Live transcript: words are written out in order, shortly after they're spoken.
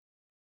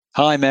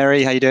Hi,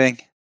 Mary. How you doing?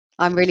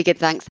 I'm really good,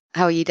 thanks.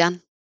 How are you,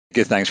 Dan?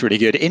 Good, thanks. Really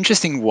good.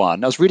 Interesting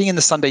one. I was reading in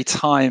the Sunday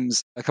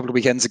Times a couple of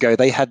weekends ago.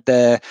 They had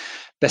their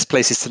best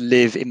places to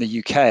live in the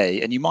UK,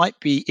 and you might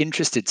be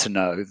interested to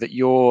know that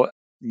your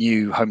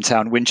new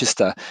hometown,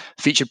 Winchester,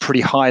 featured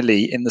pretty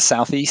highly in the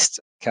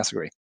Southeast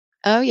category.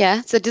 Oh,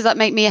 yeah. So does that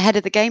make me ahead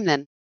of the game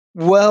then?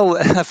 Well,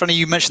 funny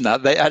you mentioned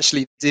that. They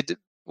actually did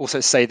also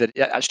say that it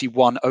actually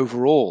won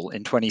overall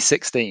in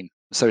 2016.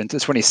 So in the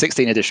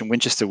 2016 edition,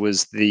 Winchester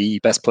was the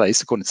best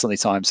place, according to Sunday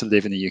Times, to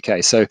live in the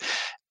UK. So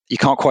you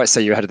can't quite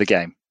say you're ahead of the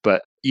game,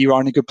 but you are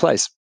in a good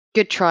place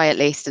Good try at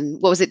least. And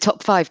what was it,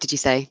 top five, did you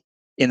say?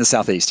 in the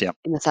Southeast. Yeah.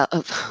 In the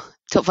South,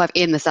 top five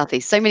in the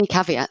Southeast. So many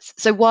caveats.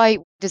 So why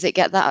does it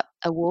get that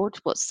award?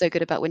 What's so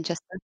good about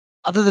Winchester?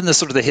 Other than the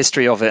sort of the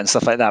history of it and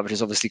stuff like that, which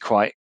is obviously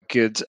quite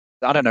good.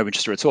 I don't know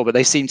Winchester at all, but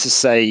they seem to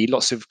say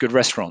lots of good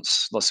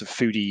restaurants, lots of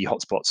foodie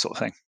hotspots, sort of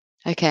thing.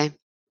 Okay.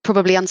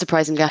 Probably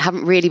unsurprisingly, I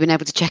haven't really been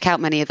able to check out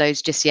many of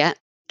those just yet,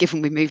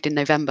 given we moved in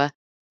November.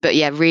 But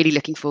yeah, really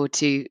looking forward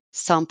to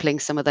sampling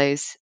some of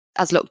those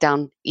as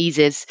lockdown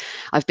eases.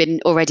 I've been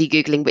already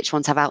Googling which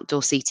ones have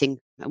outdoor seating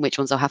and which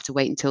ones I'll have to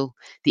wait until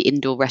the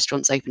indoor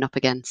restaurants open up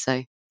again.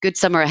 So good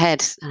summer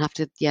ahead. I have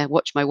to,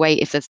 watch my weight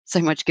if there's so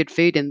much good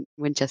food in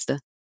Winchester.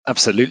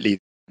 Absolutely.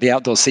 The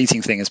outdoor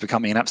seating thing is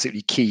becoming an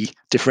absolutely key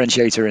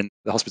differentiator in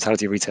the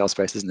hospitality retail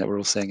space, isn't it? We're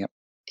all seeing it.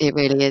 It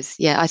really is.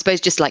 Yeah, I suppose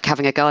just like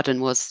having a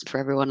garden was for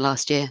everyone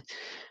last year.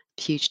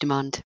 Huge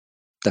demand.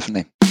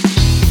 Definitely.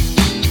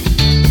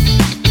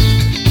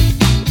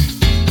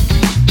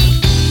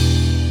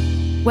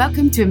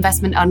 Welcome to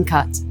Investment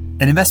Uncut.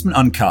 In Investment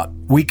Uncut,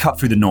 we cut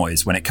through the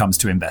noise when it comes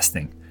to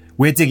investing.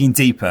 We're digging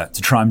deeper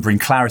to try and bring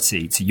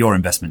clarity to your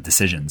investment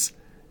decisions.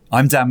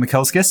 I'm Dan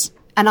Mikulskis.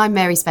 And I'm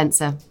Mary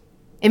Spencer.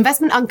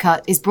 Investment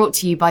Uncut is brought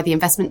to you by the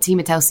investment team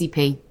at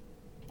LCP.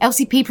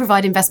 LCP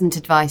provide investment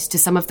advice to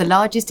some of the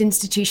largest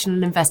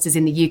institutional investors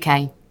in the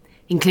UK,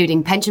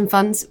 including pension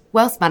funds,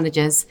 wealth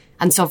managers,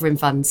 and sovereign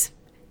funds.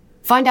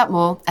 Find out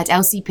more at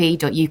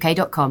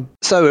lcp.uk.com.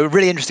 So a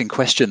really interesting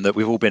question that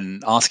we've all been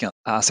asking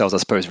ourselves, I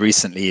suppose,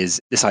 recently is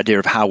this idea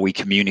of how we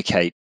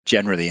communicate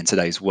generally in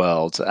today's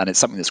world. And it's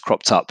something that's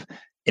cropped up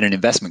in an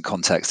investment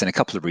context in a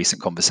couple of recent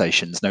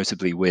conversations,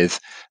 notably with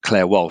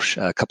Claire Walsh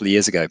a couple of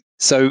years ago.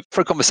 So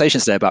for a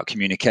conversation today about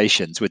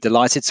communications, we're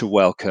delighted to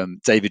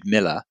welcome David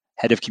Miller,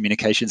 Head of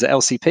Communications at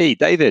LCP.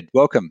 David,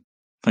 welcome.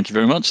 Thank you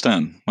very much,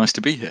 Dan. Nice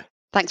to be here.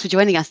 Thanks for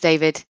joining us,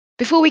 David.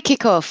 Before we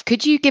kick off,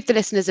 could you give the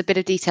listeners a bit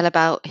of detail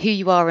about who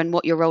you are and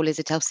what your role is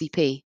at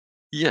LCP?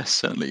 Yes,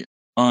 certainly.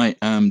 I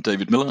am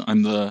David Miller.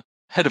 I'm the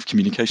Head of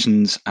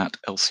Communications at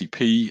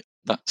LCP.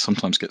 That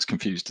sometimes gets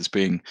confused as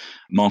being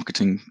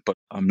marketing, but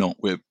I'm not.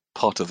 We're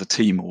part of the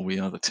team, or we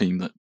are the team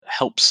that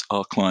helps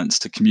our clients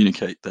to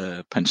communicate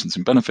their pensions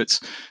and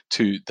benefits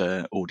to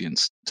their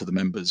audience, to the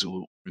members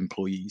or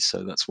employees.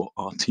 So that's what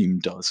our team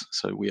does.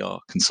 So we are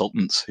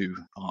consultants who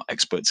are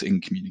experts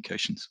in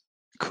communications.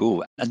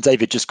 Cool. And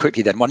David, just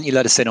quickly then, why don't you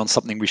let us in on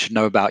something we should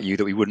know about you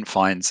that we wouldn't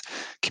find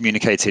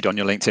communicated on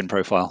your LinkedIn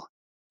profile?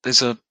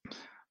 There's a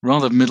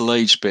rather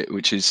middle-aged bit,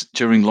 which is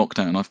during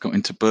lockdown, I've got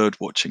into bird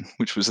watching,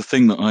 which was a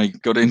thing that I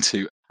got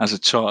into as a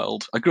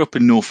child. I grew up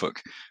in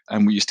Norfolk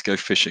and we used to go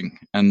fishing.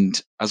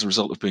 And as a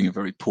result of being a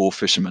very poor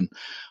fisherman,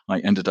 I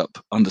ended up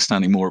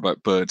understanding more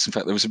about birds. In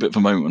fact, there was a bit of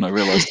a moment when I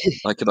realized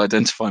I could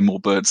identify more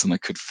birds than I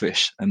could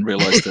fish, and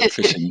realized that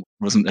fishing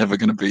wasn't ever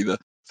going to be the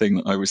thing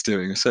that I was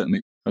doing.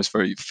 I was a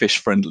very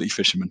fish-friendly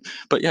fisherman.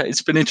 But yeah,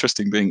 it's been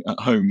interesting being at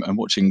home and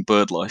watching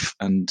bird life.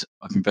 And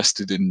I've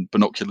invested in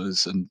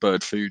binoculars and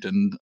bird food,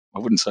 and I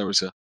wouldn't say I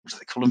was what do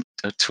they call them?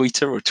 A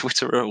tweeter or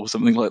twitterer or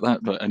something like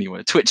that. But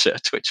anyway, Twitcher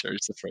is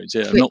the phrase.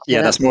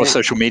 Yeah, that's more a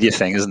social media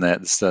thing, isn't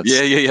it?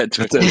 Yeah.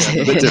 Twitter,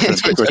 a bit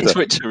different.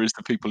 Twitcher is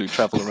the people who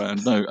travel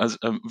around. No, as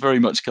very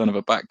much kind of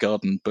a back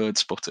garden bird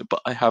spotter.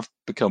 But I have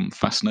become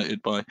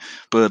fascinated by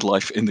bird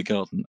life in the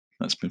garden.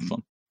 That's been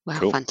fun. Wow,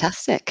 Cool.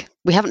 Fantastic.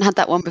 We haven't had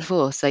that one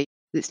before, so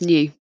it's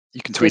new.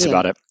 You can tweet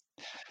about it.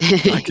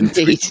 I can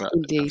tweet about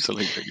it.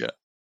 Absolutely, yeah.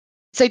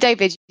 So,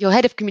 David, you're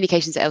head of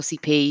communications at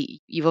LCP.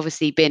 You've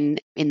obviously been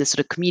in the sort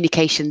of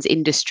communications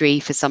industry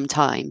for some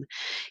time.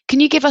 Can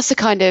you give us a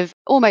kind of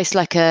almost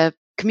like a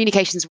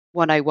communications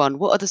 101?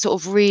 What are the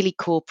sort of really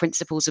core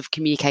principles of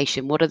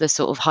communication? What are the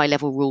sort of high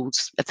level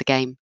rules of the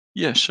game?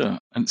 Yeah, sure.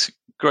 And it's a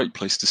great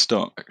place to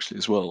start, actually,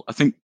 as well. I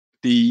think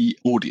the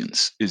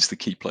audience is the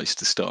key place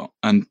to start,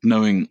 and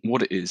knowing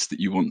what it is that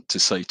you want to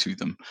say to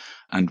them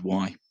and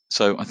why.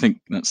 So I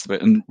think that's the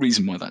bit. And the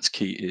reason why that's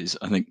key is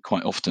I think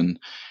quite often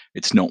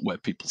it's not where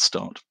people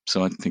start.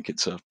 So I think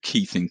it's a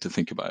key thing to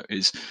think about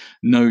is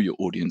know your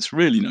audience,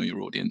 really know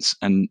your audience,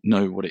 and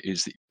know what it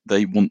is that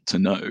they want to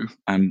know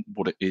and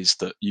what it is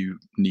that you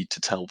need to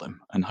tell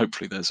them. And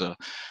hopefully the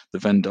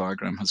Venn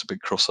diagram has a big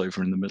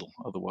crossover in the middle.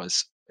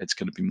 Otherwise, it's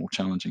going to be more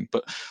challenging.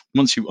 But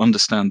once you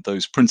understand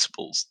those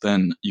principles,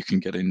 then you can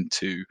get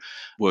into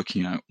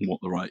working out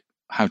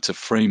how to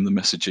frame the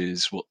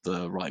messages, what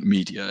the right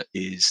media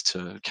is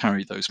to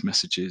carry those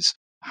messages,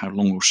 how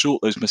long or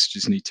short those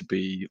messages need to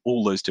be,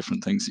 all those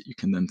different things that you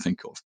can then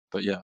think of.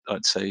 But yeah,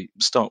 I'd say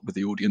start with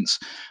the audience,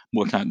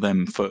 work out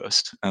them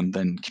first, and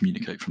then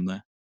communicate from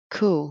there.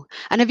 Cool.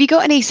 And have you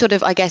got any sort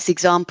of, I guess,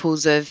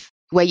 examples of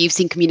where you've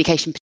seen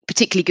communication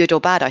particularly good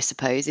or bad, I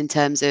suppose, in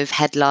terms of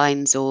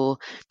headlines or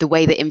the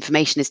way that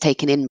information is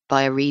taken in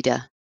by a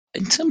reader?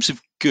 In terms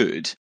of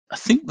good, I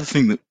think the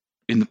thing that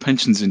in the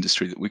pensions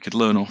industry that we could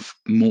learn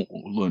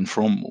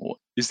from more,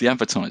 is the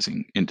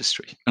advertising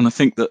industry. And I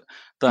think that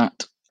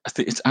I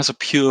think it's as a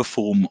pure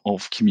form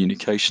of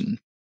communication,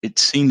 it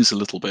seems a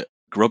little bit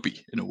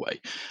grubby in a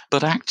way.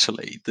 But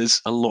actually,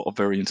 there's a lot of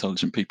very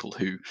intelligent people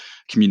who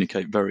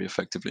communicate very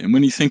effectively. And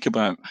when you think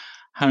about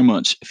how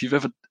much, if you've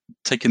ever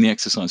taken the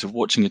exercise of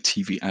watching a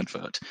TV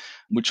advert,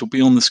 which will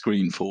be on the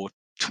screen for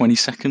 20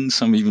 seconds,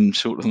 some even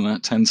shorter than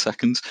that, 10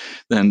 seconds,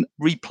 then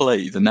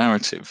replay the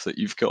narrative that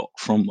you've got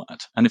from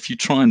that. And if you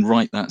try and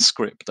write that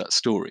script, that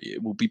story,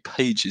 it will be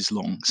pages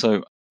long.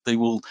 So they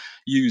will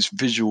use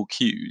visual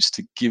cues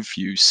to give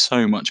you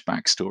so much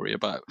backstory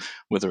about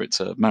whether it's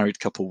a married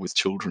couple with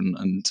children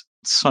and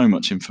so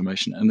much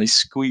information. And they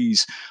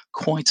squeeze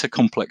quite a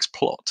complex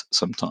plot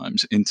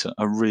sometimes into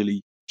a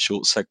really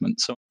short segment.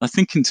 So I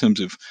think in terms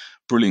of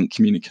brilliant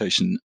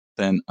communication,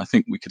 then I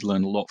think we could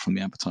learn a lot from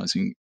the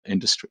advertising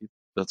industry.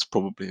 That's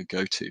probably a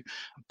go-to.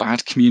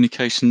 Bad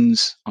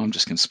communications, I'm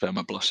just going to spare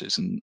my blushes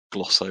and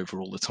gloss over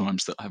all the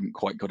times that I haven't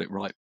quite got it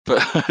right.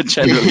 But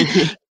generally,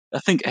 I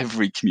think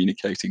every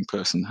communicating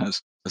person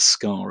has a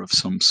scar of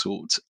some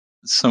sort.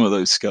 Some of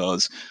those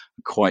scars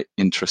are quite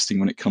interesting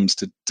when it comes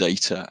to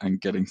data and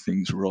getting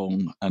things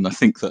wrong. And I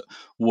think that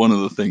one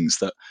of the things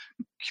that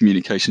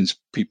communications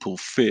people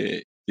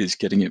fear is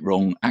getting it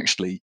wrong.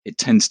 Actually, it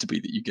tends to be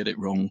that you get it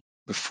wrong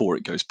before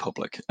it goes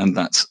public. And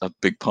that's a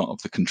big part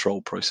of the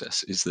control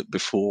process, is that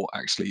before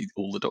actually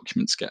all the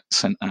documents get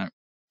sent out.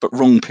 But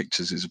wrong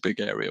pictures is a big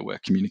area where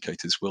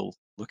communicators will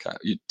look at.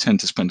 You tend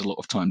to spend a lot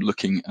of time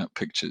looking at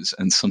pictures,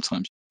 and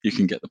sometimes you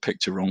can get the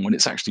picture wrong when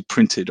it's actually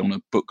printed on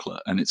a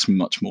booklet and it's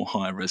much more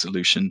higher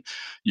resolution.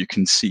 You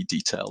can see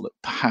detail that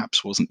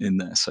perhaps wasn't in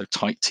there. So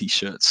tight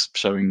t-shirts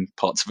showing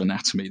parts of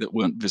anatomy that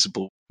weren't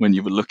visible when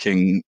you were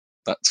looking.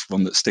 That's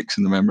one that sticks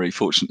in the memory.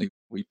 Fortunately,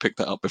 we picked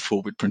that up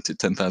before we'd printed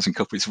 10,000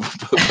 copies of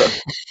a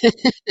book.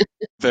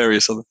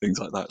 Various other things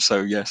like that.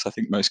 So yes, I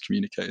think most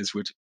communicators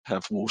would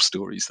have war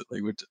stories that they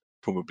would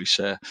probably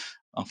share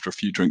after a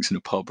few drinks in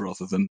a pub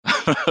rather than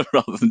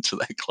to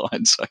their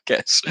clients, I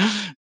guess.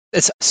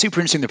 It's super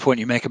interesting the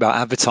point you make about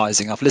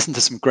advertising. I've listened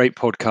to some great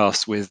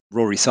podcasts with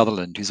Rory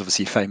Sutherland, who's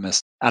obviously a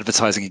famous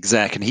advertising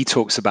exec, and he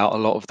talks about a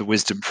lot of the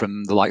wisdom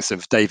from the likes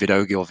of David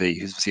Ogilvy,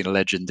 who's obviously a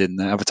legend in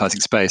the advertising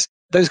space.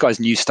 Those guys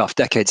knew stuff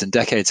decades and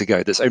decades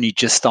ago that's only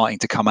just starting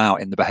to come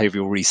out in the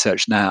behavioral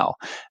research now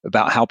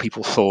about how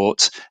people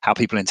thought, how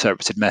people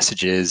interpreted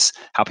messages,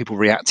 how people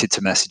reacted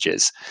to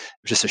messages.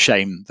 It's just a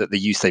shame that the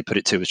use they put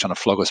it to was trying to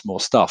flog us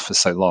more stuff for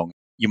so long,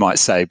 you might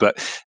say, but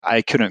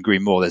I couldn't agree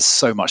more. There's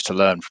so much to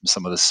learn from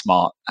some of the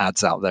smart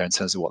ads out there in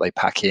terms of what they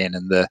pack in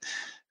and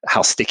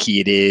how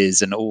sticky it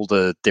is and all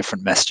the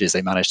different messages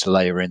they manage to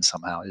layer in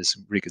somehow. There's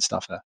some really good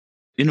stuff there.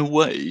 In a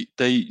way,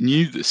 they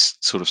knew this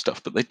sort of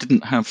stuff, but they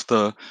didn't have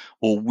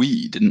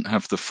we didn't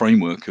have the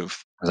framework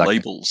of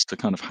labels to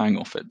kind of hang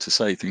off it, to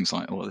say things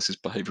like, oh, this is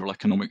behavioral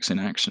economics in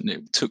action.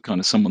 It took kind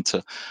of someone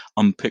to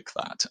unpick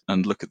that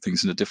and look at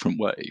things in a different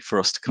way for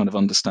us to kind of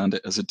understand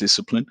it as a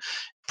discipline.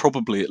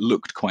 Probably it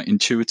looked quite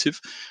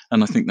intuitive.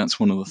 And I think that's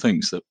one of the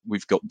things that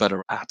we've got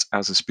better at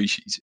as a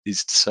species,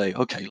 is to say,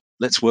 okay,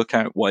 let's work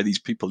out why these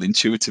people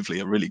intuitively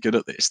are really good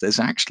at this. There's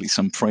actually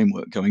some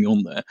framework going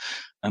on there,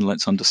 and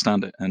let's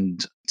understand it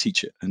and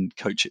teach it and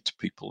coach it to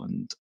people.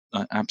 And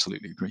I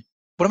absolutely agree.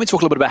 Why don't we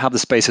talk a little bit about how the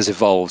space has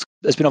evolved?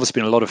 There's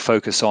obviously been a lot of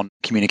focus on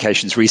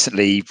communications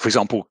recently. For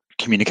example,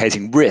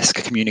 communicating risk,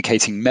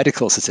 communicating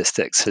medical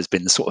statistics has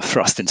been sort of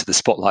thrust into the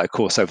spotlight, of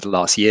course, over the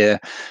last year,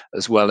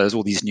 as well as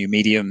all these new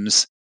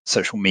mediums,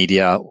 social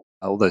media,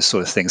 all those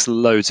sort of things.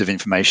 Loads of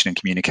information and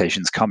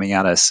communications coming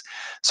at us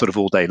sort of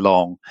all day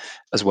long,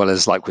 as well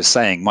as, like we're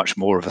saying, much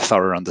more of a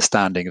thorough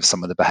understanding of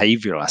some of the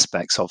behavioral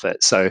aspects of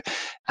it. So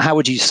how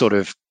would you sort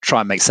of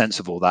try and make sense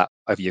of all that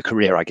over your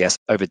career, I guess,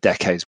 over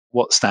decades?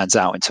 What stands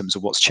out in terms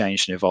of what's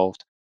changed and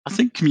evolved? I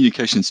think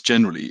communications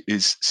generally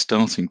is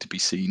starting to be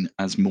seen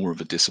as more of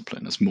a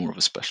discipline, as more of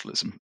a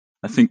specialism.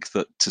 I think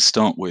that to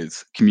start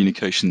with,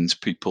 communications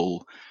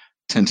people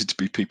tended to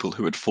be people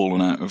who had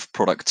fallen out of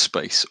product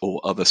space or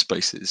other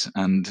spaces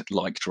and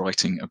liked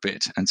writing a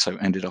bit, and so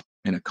ended up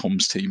in a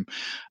comms team,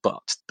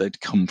 but they'd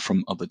come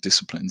from other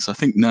disciplines. I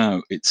think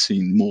now it's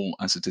seen more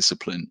as a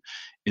discipline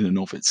in and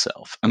of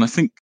itself. And I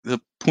think the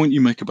point you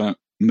make about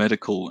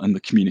medical and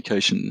the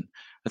communication,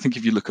 I think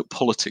if you look at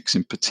politics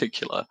in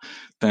particular,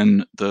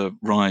 then the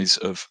rise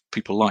of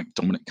people like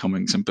Dominic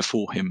Cummings and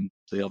before him,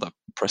 the other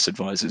press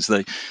advisors,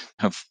 they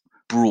have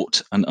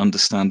brought an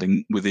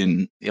understanding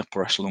within the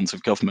upper echelons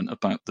of government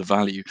about the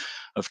value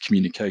of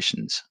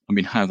communications. I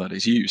mean, how that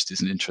is used is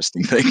an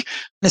interesting thing.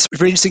 It's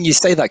really interesting you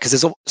say that, because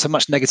there's so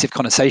much negative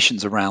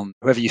connotations around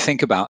whoever you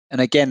think about.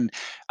 And again,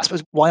 I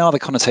suppose, why are the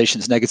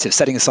connotations negative?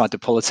 Setting aside the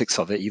politics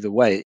of it, either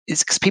way,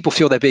 it's because people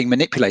feel they're being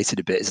manipulated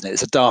a bit, isn't it?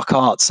 It's a dark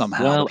art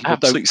somehow. Well, People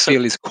absolutely. don't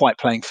feel is quite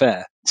playing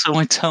fair. So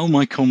I tell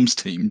my comms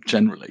team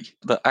generally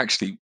that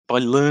actually, by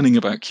learning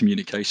about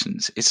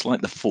communications, it's like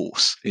the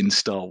Force in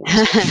Star Wars.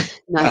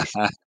 Nice.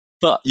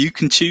 But you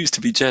can choose to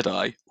be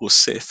Jedi or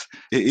Sith.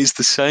 It is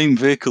the same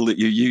vehicle that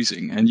you're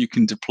using, and you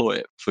can deploy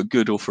it for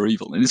good or for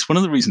evil. And it's one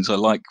of the reasons I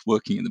like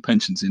working in the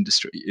pensions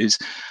industry is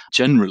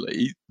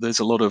generally there's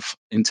a lot of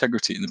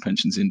integrity in the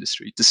pensions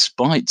industry,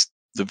 despite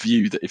the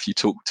view that if you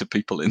talk to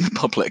people in the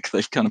public,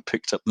 they've kind of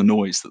picked up the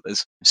noise that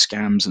there's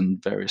scams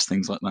and various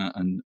things like that,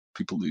 and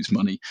people lose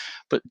money.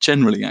 But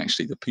generally,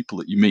 actually, the people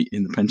that you meet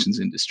in the pensions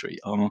industry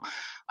are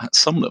at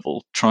some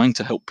level trying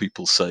to help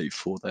people save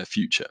for their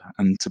future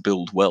and to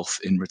build wealth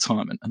in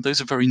retirement. And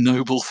those are very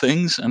noble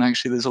things. And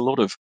actually, there's a lot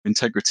of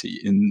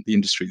integrity in the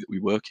industry that we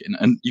work in.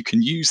 And you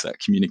can use that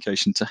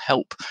communication to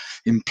help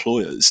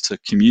employers to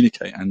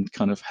communicate and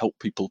kind of help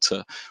people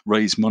to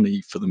raise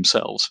money for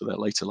themselves for their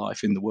later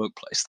life in the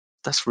workplace.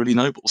 That's really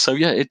noble. So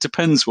yeah, it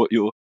depends what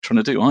you're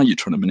trying to do. Are you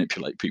trying to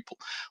manipulate people,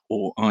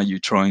 or are you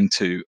trying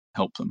to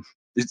help them?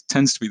 It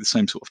tends to be the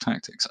same sort of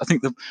tactics. I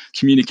think the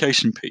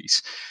communication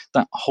piece,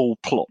 that whole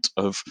plot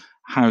of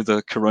how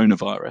the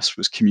coronavirus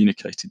was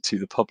communicated to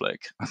the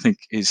public, I think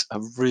is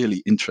a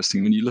really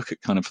interesting, when you look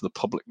at kind of the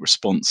public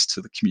response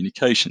to the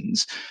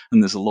communications,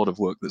 and there's a lot of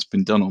work that's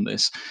been done on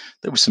this.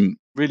 There were some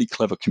really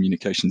clever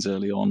communications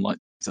early on, like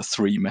the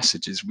 3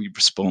 messages we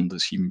respond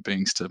as human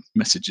beings to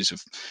messages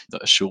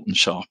that are short and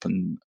sharp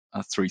and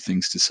 3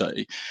 things to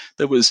say.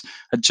 There was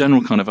a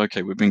general kind of,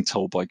 okay, we're being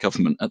told by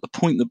government. At the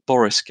point that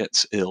Boris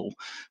gets ill,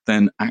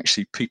 then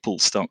actually people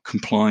start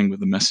complying with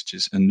the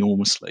messages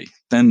enormously.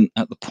 Then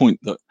at the point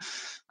that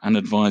an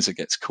advisor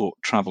gets caught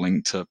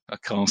traveling to a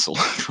castle,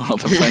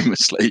 rather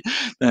famously,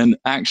 then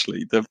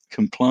actually the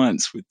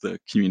compliance with the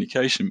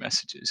communication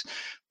messages,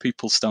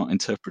 people start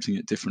interpreting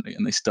it differently,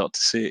 and they start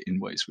to see it in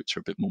ways which are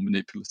a bit more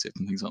manipulative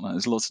and things like that.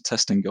 There's lots of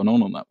testing going on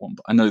that one,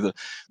 but I know that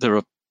there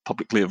are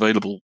publicly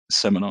available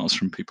seminars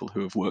from people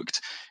who have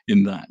worked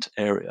in that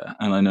area.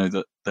 And I know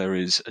that there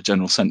is a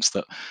general sense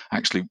that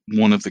actually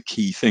one of the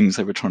key things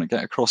they were trying to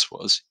get across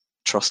was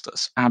trust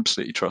us,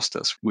 absolutely trust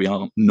us. We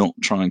are not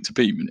trying to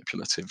be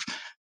manipulative.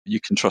 You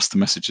can trust the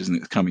messages and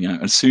it's coming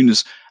out. As soon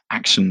as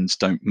actions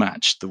don't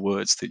match the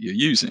words that you're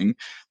using,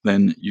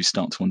 then you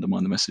start to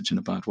undermine the message in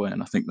a bad way.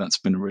 And I think that's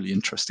been a really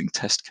interesting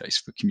test case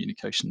for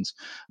communications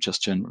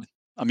just generally.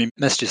 I mean,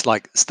 messages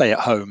like stay at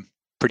home,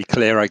 pretty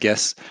clear, I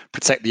guess.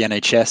 Protect the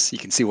NHS. You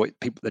can see what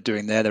people are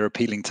doing there. They're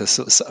appealing to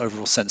sort of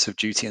overall sense of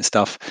duty and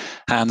stuff.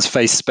 Hands,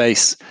 face,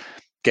 space.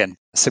 Again,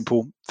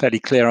 simple, fairly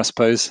clear, I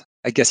suppose.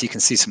 I guess you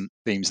can see some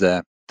themes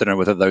there. Don't know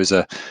whether those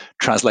are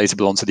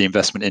translatable onto the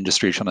investment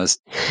industry, trying to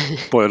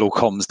boil all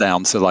comms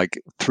down to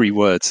like 3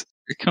 words.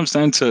 It comes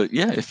down to,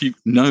 if you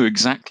know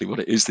exactly what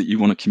it is that you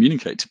want to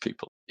communicate to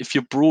people. If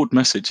your broad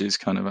message is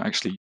kind of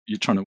actually you're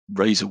trying to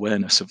raise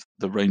awareness of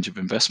the range of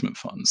investment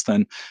funds,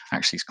 then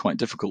actually it's quite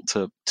difficult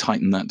to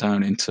tighten that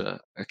down into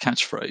a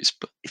catchphrase.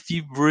 But if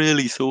you've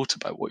really thought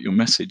about what your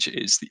message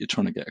is that you're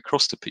trying to get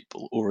across to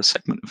people or a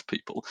segment of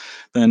people,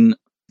 then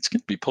it's going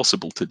to be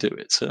possible to do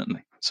it,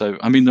 certainly. So,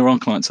 I mean, there are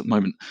clients at the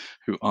moment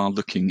who are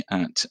looking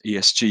at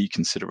ESG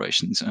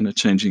considerations and are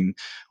changing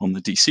on the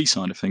DC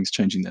side of things,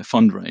 changing their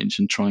fund range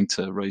and trying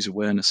to raise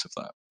awareness of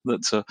that.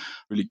 That's a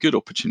really good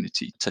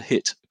opportunity to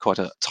hit quite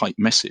a tight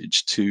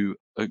message to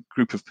a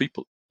group of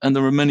people. And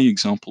there are many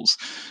examples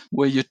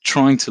where you're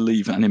trying to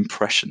leave an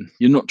impression.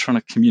 You're not trying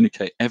to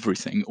communicate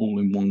everything all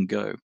in one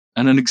go.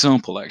 And an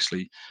example,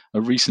 actually,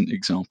 a recent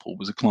example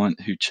was a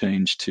client who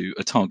changed to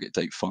a target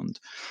date fund.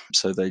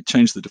 So they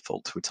changed the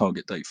default to a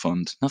target date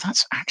fund. Now,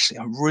 that's actually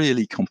a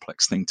really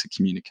complex thing to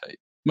communicate.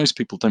 Most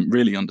people don't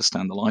really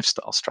understand the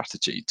lifestyle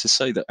strategy. To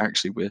say that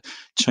actually we're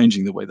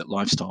changing the way that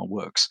lifestyle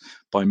works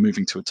by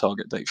moving to a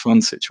target date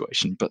fund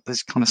situation, but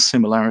there's kind of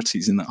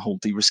similarities in that whole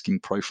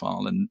de-risking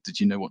profile. And did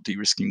you know what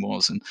de-risking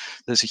was? And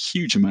there's a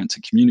huge amount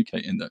to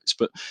communicate in those.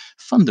 But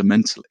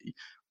fundamentally,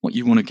 what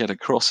you want to get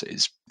across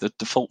is the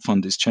default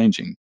fund is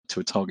changing to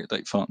a target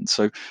date fund.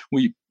 So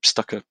we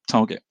stuck a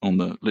target on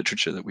the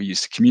literature that we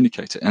use to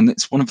communicate it. And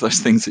it's one of those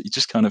things that you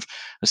just kind of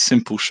a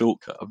simple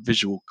shortcut, a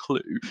visual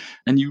clue.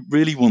 And you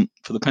really want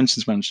for the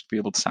pensions manager to be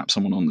able to tap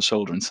someone on the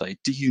shoulder and say,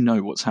 do you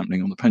know what's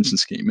happening on the pension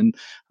scheme? And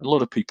a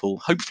lot of people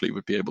hopefully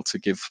would be able to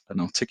give an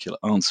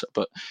articulate answer,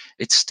 but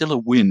it's still a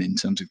win in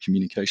terms of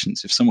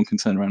communications. If someone can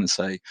turn around and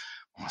say,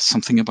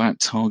 something about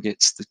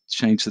targets, the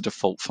change the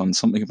default fund,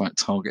 something about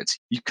targets.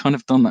 You've kind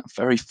of done that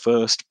very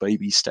first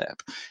baby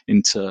step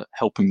into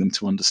helping them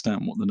to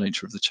understand what the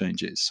nature of the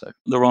change is. So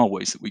there are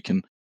ways that we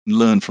can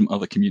learn from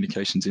other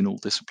communications in all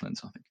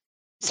disciplines, I think.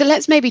 So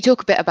let's maybe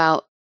talk a bit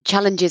about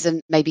challenges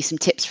and maybe some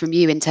tips from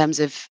you in terms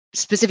of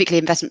specifically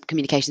investment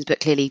communications, but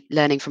clearly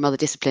learning from other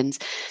disciplines.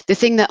 The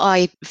thing that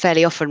I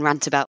fairly often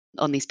rant about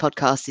on these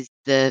podcasts is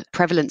the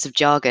prevalence of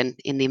jargon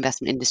in the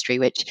investment industry,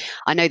 which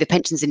I know the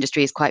pensions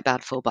industry is quite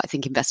bad for, but I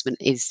think investment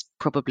is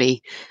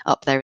probably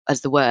up there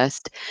as the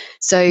worst.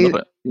 So,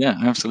 Love it. Yeah,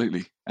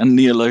 absolutely. And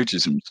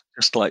neologisms,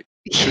 just like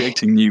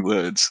creating new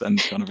words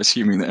and kind of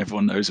assuming that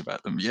everyone knows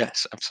about them.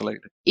 Yes,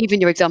 absolutely.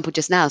 even your example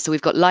just now, so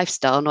we've got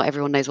lifestyle, not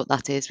everyone knows what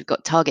that is. We've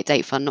got target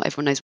date fund, not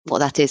everyone knows what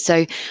that is.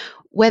 So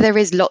where there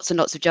is lots and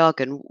lots of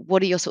jargon,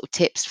 what are your sort of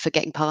tips for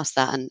getting past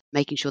that and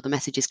making sure the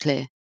message is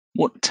clear?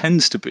 What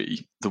tends to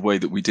be the way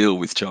that we deal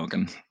with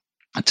jargon,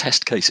 a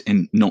test case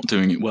in not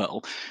doing it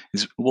well,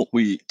 is what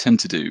we tend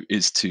to do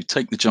is to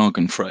take the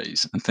jargon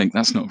phrase and think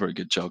that's not a very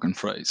good jargon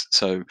phrase.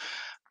 So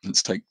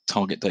let's take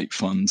target date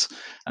funds,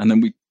 and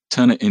then we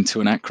turn it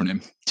into an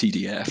acronym,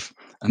 TDF,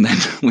 and then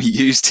we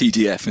use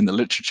TDF in the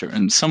literature,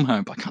 and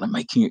somehow by kind of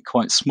making it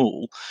quite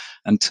small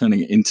and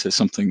turning it into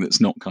something that's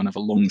not kind of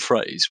a long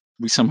phrase,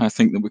 we somehow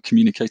think that we're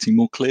communicating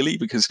more clearly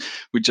because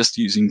we're just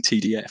using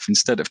TDF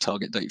instead of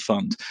target date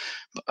fund.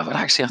 But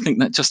actually, I think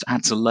that just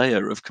adds a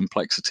layer of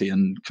complexity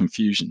and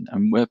confusion.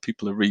 And where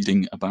people are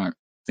reading about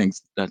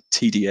things that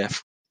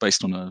TDF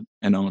based on a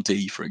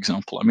NRD, for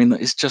example, I mean,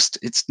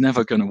 it's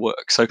never going to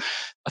work. So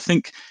I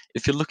think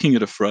if you're looking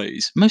at a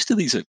phrase, most of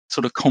these are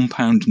sort of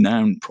compound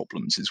noun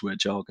problems is where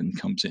jargon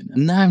comes in.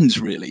 And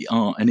nouns really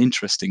are an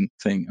interesting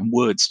thing, and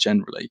words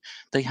generally,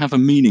 they have a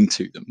meaning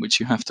to them, which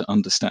you have to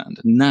understand.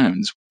 And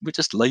nouns, we're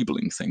just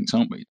labeling things,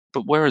 aren't we?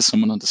 But whereas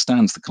someone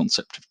understands the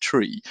concept of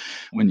tree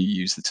when you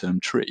use the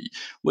term tree,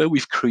 where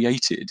we've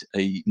created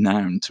a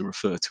noun to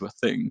refer to a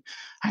thing,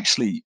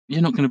 actually,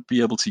 you're not going to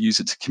be able to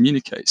use it to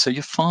communicate. So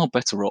you're far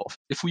better off.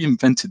 If we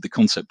invented the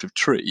concept of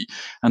tree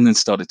and then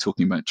started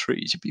talking about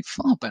trees, you'd be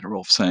far better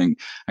off saying,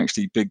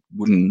 actually, big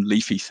wooden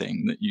leafy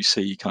thing that you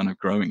see kind of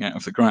growing out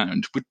of the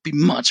ground would be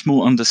much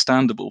more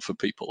understandable for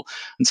people.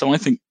 And so I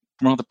think,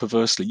 rather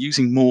perversely,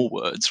 using more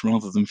words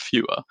rather than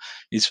fewer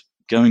is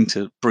going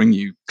to bring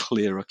you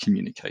clearer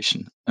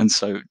communication. And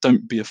so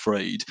don't be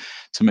afraid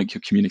to make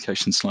your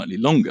communication slightly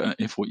longer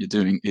if what you're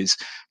doing is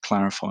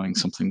clarifying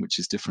something which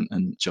is different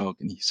and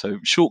jargony. So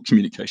short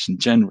communication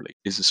generally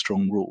is a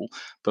strong rule,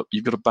 but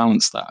you've got to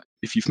balance that.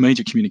 If you've made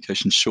your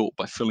communication short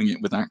by filling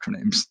it with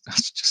acronyms,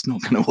 that's just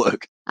not going to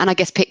work. And I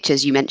guess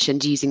pictures, you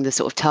mentioned using the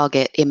sort of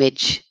target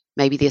image,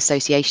 maybe the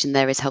association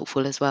there is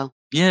helpful as well.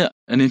 Yeah,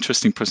 an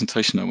interesting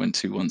presentation I went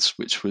to once,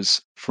 which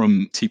was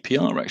from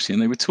TPR actually,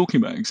 and they were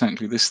talking about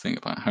exactly this thing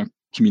about how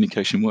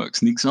communication works.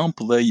 And the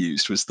example they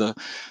used was the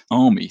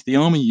army. The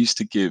army used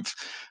to give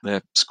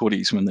their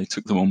squaddies, when they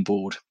took them on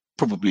board,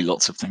 probably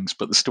lots of things,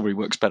 but the story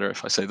works better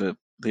if I say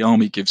the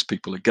army gives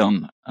people a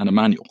gun and a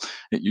manual.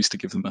 It used to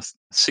give them a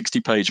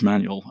 60-page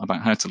manual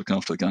about how to look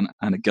after the gun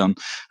and a gun.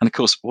 And of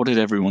course, what did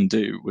everyone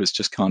do was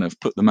just kind of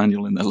put the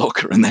manual in their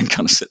locker and then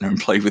kind of sit there and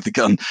play with the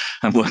gun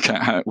and work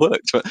out how it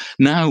worked. But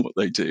now what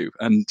they do,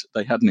 and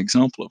they had an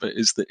example of it,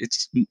 is that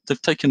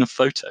they've taken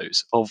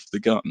photos of the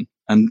gun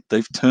and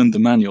they've turned the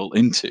manual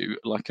into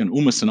like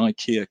almost an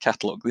IKEA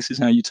catalogue. This is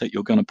how you take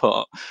your gun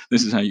apart.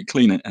 This is how you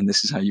clean it. And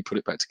this is how you put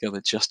it back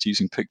together just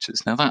using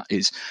pictures. Now, that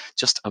is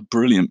just a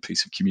brilliant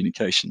piece of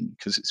communication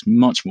because it's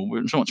much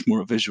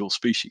more a visual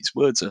species.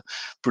 Words are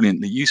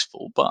brilliantly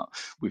useful, but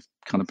we've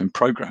kind of been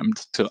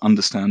programmed to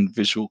understand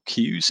visual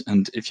cues.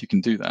 And if you can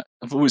do that,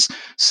 I've always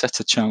set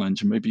a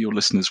challenge, and maybe your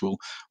listeners will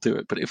do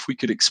it. But if we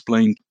could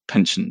explain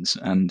pensions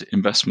and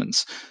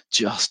investments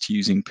just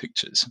using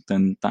pictures,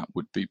 then that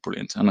would be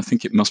brilliant. And I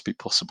think it must be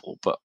possible,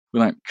 but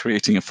without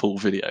creating a full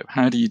video.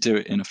 How do you do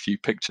it in a few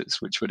pictures,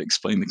 which would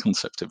explain the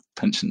concept of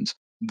pensions?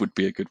 Would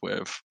be a good way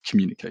of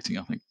communicating,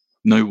 I think.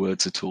 No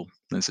words at all.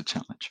 There's a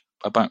challenge.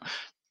 About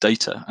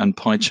data and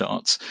pie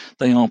charts,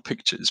 they are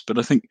pictures, but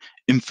I think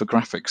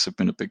infographics have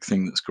been a big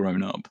thing that's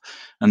grown up.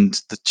 And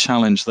the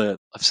challenge there,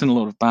 I've seen a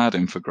lot of bad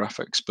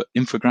infographics, but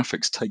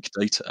infographics take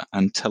data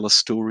and tell a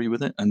story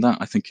with it. And that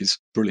I think is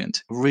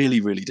brilliant. Really,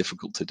 really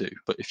difficult to do.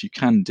 But if you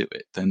can do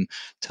it, then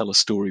tell a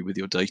story with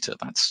your data.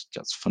 That's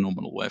just a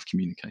phenomenal way of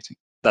communicating.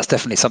 That's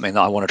definitely something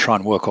that I want to try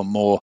and work on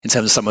more in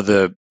terms of some of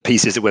the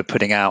pieces that we're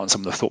putting out and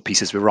some of the thought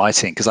pieces we're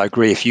writing. Because I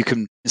agree, if you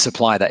can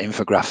supply that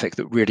infographic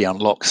that really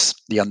unlocks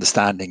the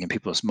understanding in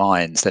people's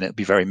minds, then it'll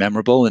be very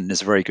memorable and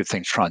it's a very good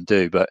thing to try and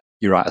do. But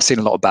you're right, I've seen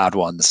a lot of bad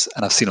ones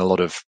and I've seen a lot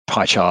of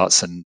pie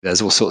charts, and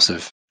there's all sorts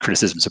of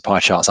criticisms of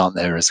pie charts, aren't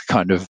there, as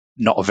kind of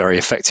not a very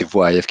effective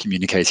way of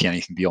communicating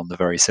anything beyond the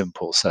very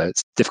simple. So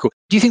it's difficult.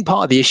 Do you think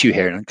part of the issue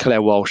here, and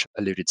Claire Walsh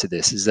alluded to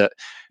this, is that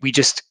we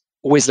just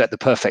always let the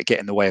perfect get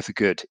in the way of the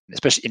good,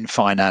 especially in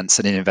finance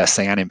and in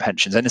investing and in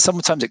pensions. And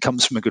sometimes it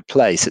comes from a good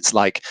place. It's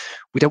like,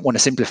 we don't want to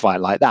simplify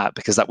it like that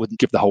because that wouldn't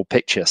give the whole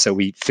picture. So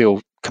we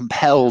feel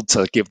compelled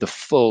to give the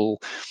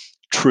full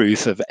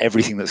truth of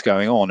everything that's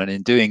going on. And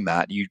in doing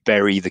that, you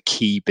bury the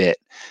key bit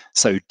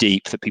so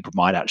deep that people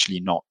might actually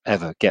not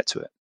ever get to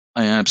it.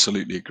 I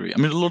absolutely agree. I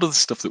mean, a lot of the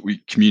stuff that we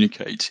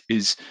communicate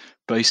is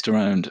based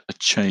around a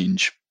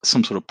change,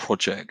 some sort of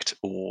project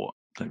or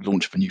the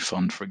launch of a new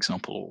fund, for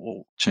example,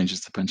 or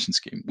changes the pension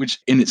scheme, which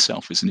in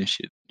itself is an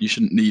issue. You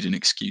shouldn't need an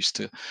excuse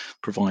to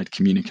provide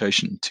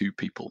communication to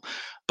people.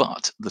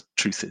 But the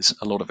truth is,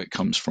 a lot of it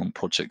comes from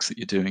projects that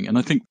you're doing. And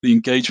I think the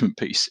engagement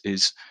piece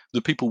is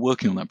the people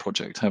working on that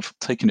project have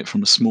taken it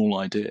from a small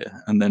idea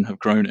and then have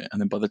grown it.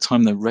 And then by the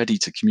time they're ready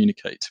to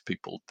communicate to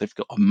people, they've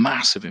got a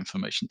massive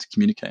information to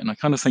communicate. And I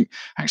kind of think,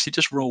 actually,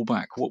 just roll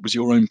back. What was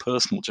your own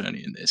personal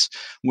journey in this?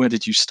 Where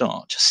did you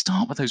start? Just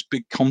start with those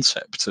big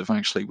concepts of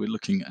actually, we're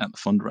looking at the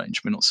fund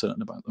range, we're not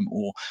certain about them,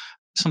 or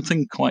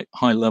something quite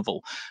high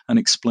level, and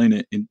explain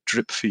it in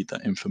drip feed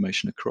that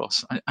information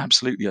across.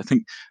 Absolutely. I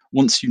think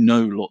once you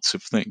know lots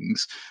of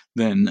things,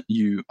 then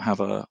you have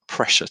a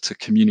pressure to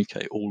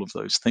communicate all of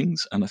those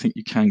things. And I think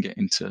you can get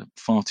into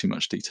far too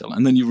much detail.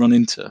 And then you run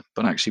into,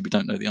 but actually, we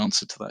don't know the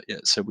answer to that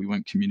yet, so we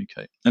won't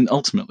communicate. And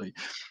ultimately,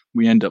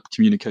 we end up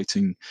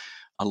communicating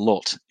a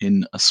lot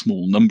in a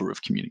small number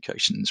of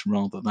communications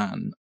rather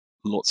than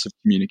lots of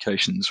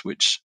communications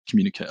which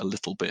communicate a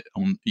little bit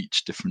on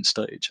each different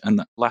stage. And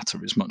that latter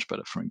is much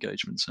better for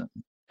engagement,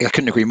 certainly. I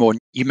couldn't agree more.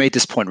 You made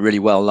this point really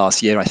well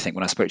last year, I think,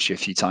 when I spoke to you a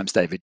few times,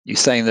 David. You're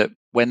saying that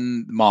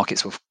when the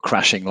markets were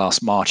crashing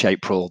last March,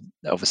 April,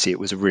 obviously it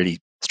was a really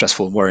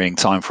stressful and worrying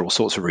time for all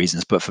sorts of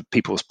reasons. But for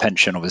people's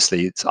pension,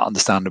 obviously, it's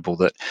understandable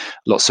that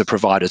lots of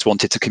providers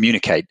wanted to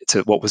communicate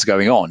to what was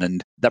going on.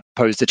 And that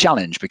posed a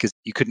challenge because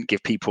you couldn't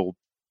give people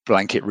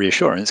blanket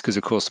reassurance because,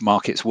 of course,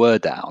 markets were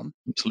down.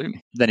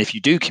 Absolutely. Then if you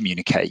do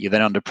communicate, you're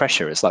then under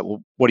pressure. It's like,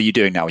 well, what are you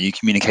doing now? Are you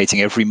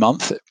communicating every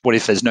month? What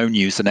if there's no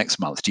news the next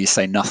month? Do you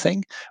say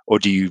nothing? Or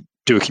do you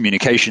do a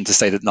communication to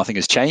say that nothing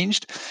has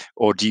changed?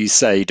 Or do you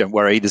say, don't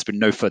worry, there's been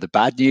no further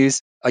bad news?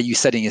 Are you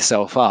setting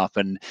yourself up?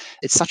 And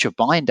it's such a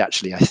bind,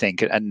 actually, I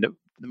think. And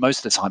most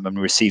of the time when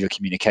we receive a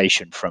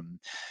communication from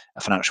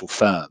a financial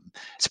firm,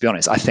 to be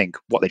honest, I think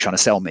what they're trying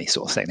to sell me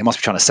sort of thing. They must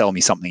be trying to sell me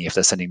something if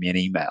they're sending me an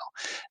email.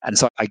 And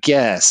so I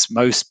guess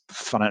most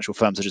financial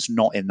firms are just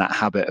not in that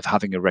habit of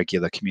having a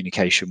regular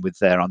communication with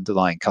their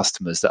underlying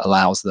customers that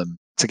allows them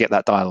to get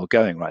that dialogue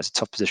going, right? It's a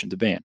tough position to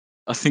be in.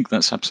 I think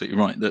that's absolutely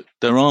right, that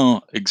there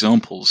are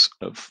examples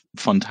of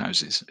fund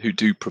houses who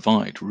do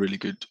provide really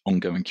good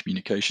ongoing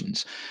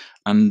communications.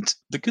 And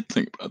the good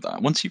thing about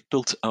that, once you've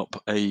built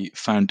up a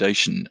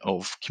foundation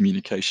of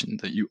communication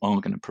that you are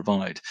going to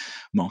provide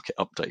market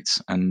updates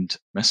and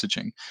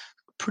messaging,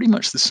 pretty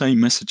much the same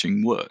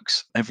messaging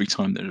works every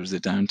time there is a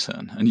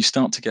downturn. And you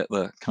start to get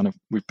the kind of,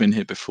 we've been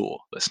here before,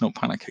 let's not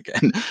panic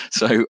again.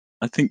 So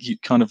I think you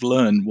kind of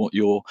learn what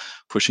you're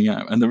pushing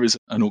out. And there is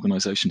an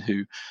organization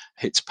who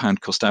hits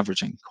pound cost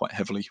averaging quite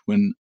heavily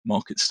when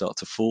markets start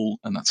to fall.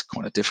 And that's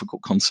quite a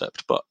difficult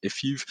concept. But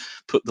if you've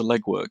put the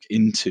legwork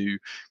into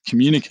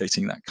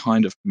communicating that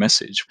kind of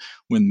message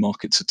when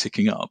markets are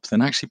ticking up,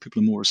 then actually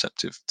people are more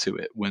receptive to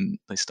it when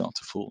they start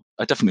to fall.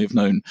 I definitely have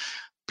known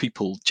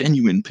people,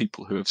 genuine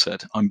people, who have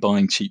said, I'm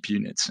buying cheap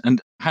units.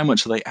 And how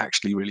much are they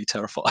actually really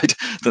terrified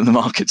that the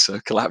markets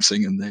are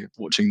collapsing and they're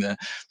watching their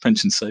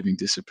pension saving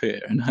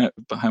disappear? And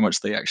how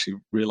much they actually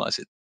realize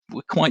it.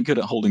 We're quite good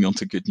at holding on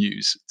to good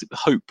news.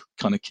 Hope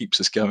kind of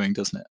keeps us going,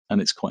 doesn't it? And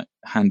it's quite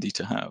handy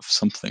to have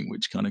something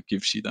which kind of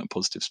gives you that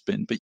positive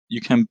spin. But you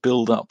can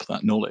build up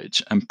that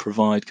knowledge and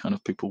provide kind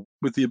of people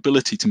with the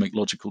ability to make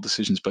logical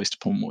decisions based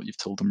upon what you've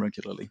told them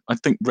regularly. I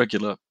think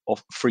regular,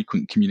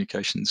 frequent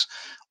communications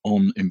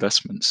on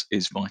investments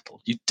is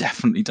vital. You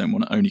definitely don't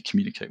want to only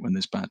communicate when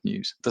there's bad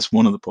news. That's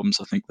one of the problems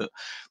I think that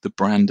the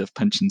brand of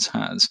pensions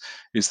has,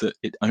 is that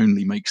it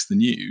only makes the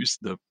news,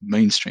 the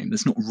mainstream.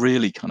 There's not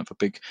really kind of a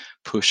big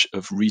push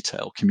of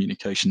retail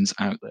communications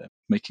out there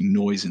making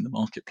noise in the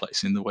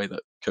marketplace in the way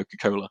that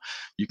Coca-Cola,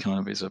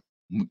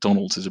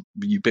 McDonald's is a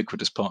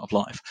ubiquitous part of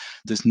life.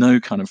 There's no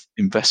kind of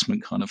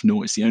investment kind of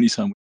noise. The only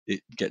time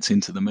it gets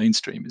into the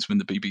mainstream is when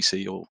the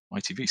BBC or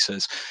ITV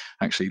says,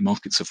 actually,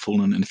 markets have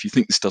fallen. And if you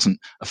think this doesn't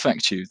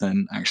affect you,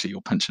 then actually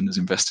your pension is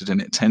invested in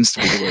it. It tends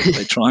to be the way that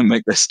they try and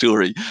make their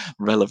story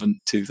relevant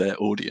to their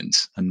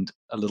audience. And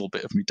a little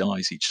bit of me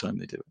dies each time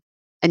they do it.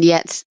 And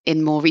yet,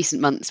 in more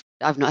recent months,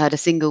 I've not heard a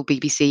single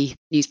BBC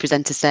news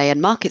presenter say,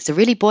 and markets are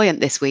really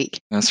buoyant this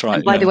week. That's right.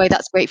 And by the way,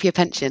 that's great for your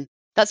pension.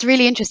 That's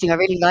really interesting. I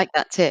really like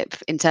that tip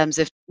in terms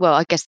of, well,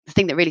 I guess the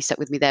thing that really stuck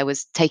with me there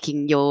was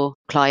taking your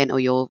client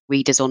or your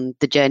readers on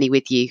the journey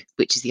with you,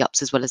 which is the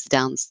ups as well as the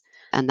downs,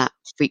 and that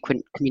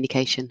frequent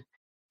communication.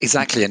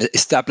 Exactly. And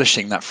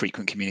establishing that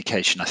frequent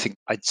communication, I think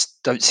I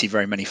don't see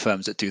very many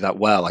firms that do that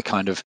well.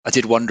 I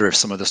did wonder if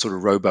some of the sort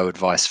of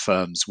robo-advice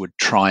firms would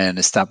try and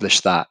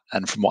establish that.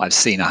 And from what I've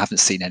seen, I haven't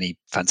seen any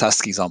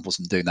fantastic examples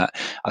of doing that.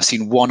 I've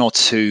seen one or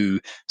two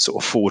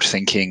sort of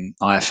forward-thinking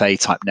IFA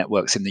type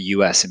networks in the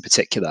US in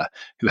particular,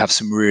 who have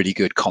some really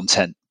good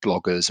content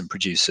bloggers and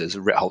producers.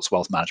 Ritholtz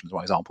Wealth Management is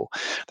one example.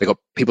 They've got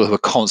people who are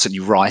constantly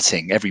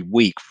writing every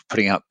week,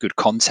 putting out good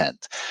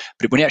content.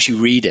 But when you actually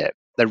read it,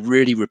 they're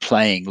really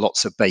replaying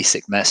lots of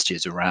basic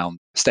messages around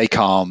stay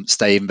calm,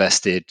 stay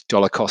invested,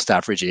 dollar cost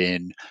average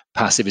in,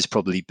 passive is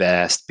probably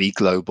best, be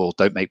global,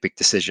 don't make big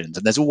decisions.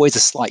 And there's always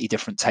a slightly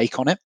different take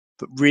on it.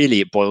 But really,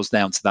 it boils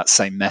down to that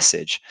same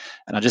message.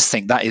 And I just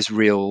think that is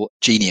real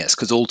genius,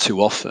 because all too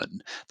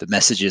often, the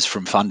messages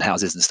from fund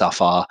houses and stuff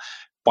are,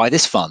 buy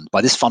this fund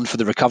for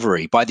the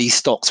recovery, buy these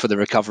stocks for the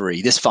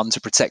recovery, this fund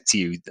to protect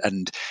you.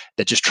 And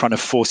they're just trying to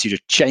force you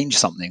to change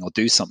something or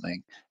do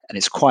something. And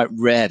it's quite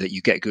rare that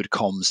you get good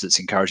comms that's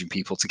encouraging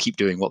people to keep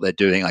doing what they're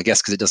doing, I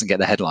guess, because it doesn't get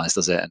the headlines,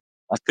 does it?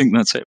 I think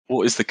that's it.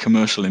 What is the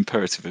commercial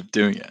imperative of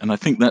doing it? And I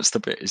think that's the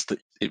bit, is that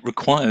it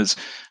requires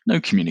no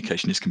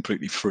communication is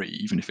completely free,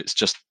 even if it's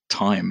just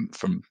time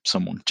from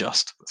someone.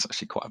 That's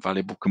actually quite a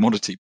valuable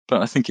commodity.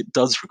 But I think it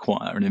does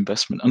require an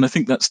investment. And I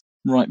think that's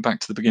right back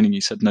to the beginning. You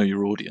said know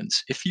your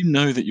audience. If you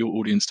know that your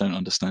audience don't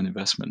understand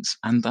investments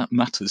and that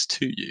matters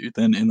to you,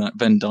 then in that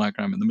Venn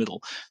diagram in the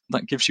middle,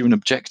 that gives you an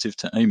objective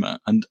to aim at.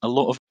 And a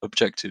lot of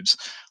objectives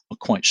are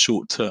quite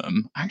short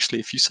term. Actually,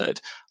 if you said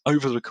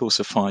over the course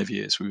of 5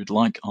 years, we would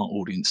like our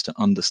audience to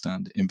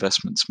understand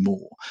investments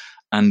more,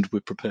 and we're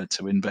prepared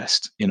to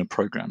invest in a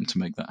program to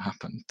make that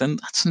happen, then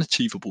that's an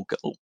achievable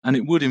goal. And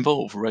it would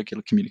involve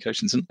regular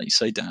communications. And like you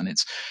say, Dan,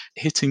 it's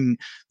hitting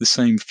the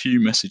same few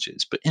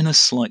messages, but in a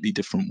slightly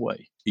different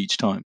way each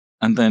time.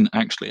 And then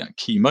actually at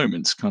key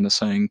moments, kind of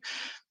saying,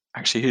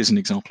 actually, here's an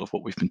example of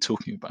what we've been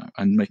talking about,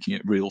 and making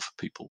it real for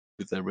people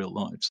with their real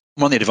lives.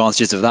 One of the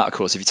advantages of that, of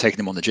course, if you're taking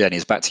them on the journey,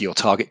 is back to your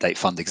target date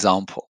fund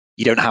example.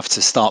 You don't have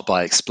to start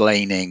by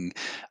explaining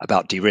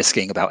about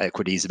de-risking, about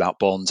equities, about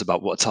bonds,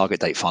 about what a target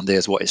date fund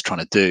is, what it's trying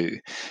to do,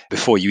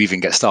 before you even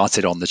get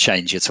started on the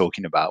change you're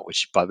talking about,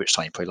 by which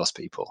time you probably lost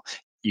people.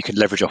 You can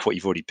leverage off what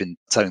you've already been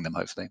telling them,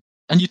 hopefully.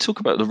 And you talk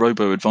about the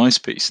robo-advice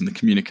piece and the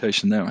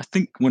communication there. I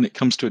think when it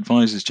comes to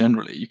advisors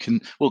generally, you can,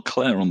 well,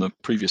 Claire on the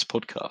previous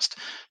podcast,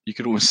 you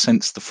could always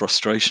sense the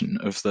frustration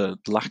of the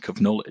lack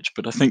of knowledge.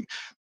 But I think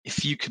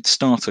if you could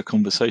start a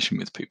conversation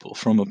with people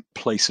from a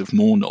place of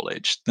more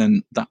knowledge,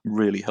 then that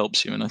really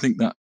helps you. And I think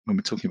that when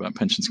we're talking about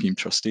pension scheme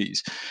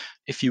trustees,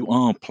 if you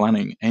are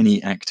planning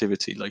any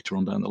activity later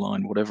on down the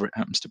line, whatever it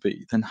happens to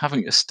be, then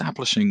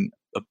establishing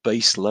a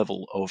base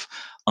level of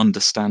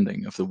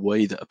understanding of the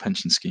way that a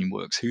pension scheme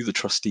works, who the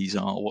trustees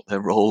are, what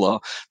their role are,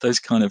 those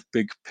kind of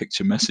big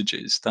picture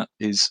messages, that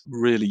is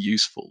really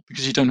useful,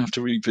 because you don't have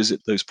to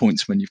revisit those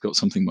points when you've got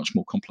something much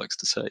more complex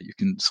to say. You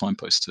can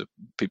signpost to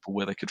people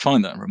where they could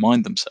find that and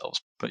remind themselves.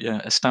 But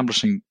yeah,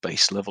 establishing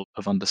base level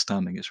of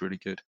understanding is really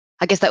good.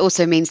 I guess that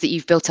also means that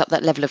you've built up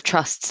that level of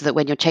trust, so that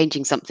when you're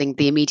changing something,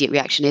 the immediate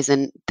reaction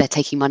isn't they're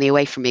taking money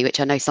away from me, which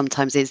I know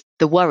sometimes is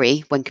the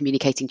worry when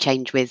communicating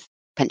change with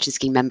pension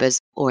scheme members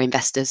or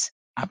investors.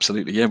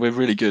 Absolutely. Yeah, we're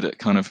really good at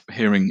kind of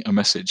hearing a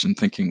message and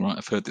thinking, right,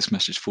 I've heard this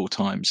message 4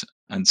 times,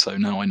 and so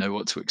now I know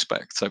what to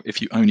expect. So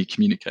if you only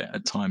communicate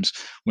at times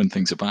when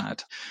things are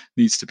bad,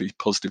 needs to be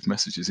positive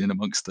messages in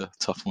amongst the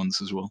tough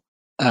ones as well.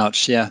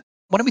 Ouch, yeah.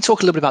 Why don't we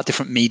talk a little bit about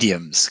different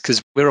mediums?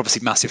 Because we're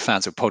obviously massive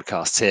fans of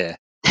podcasts here.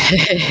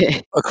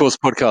 Of course,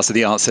 podcasts are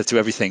the answer to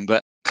everything,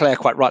 but Claire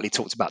quite rightly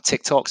talked about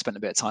TikTok, spent a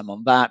bit of time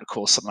on that. Of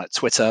course, something like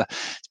Twitter,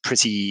 it's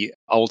pretty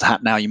old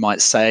hat now, you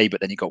might say,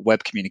 but then you've got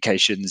web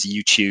communications,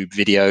 YouTube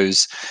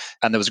videos.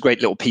 And there was a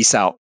great little piece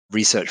out,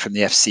 research from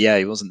the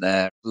FCA, wasn't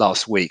there,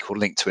 last week? We'll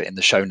link to it in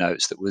the show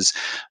notes, that was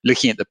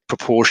looking at the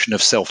proportion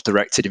of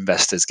self-directed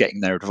investors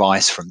getting their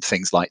advice from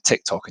things like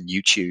TikTok and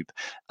YouTube.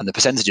 And the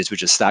percentages were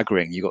just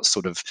staggering. You got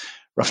sort of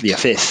roughly a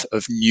fifth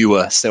of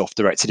newer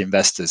self-directed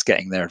investors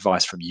getting their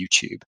advice from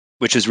YouTube,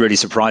 which is really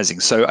surprising.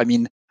 So, I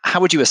mean, how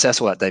would you assess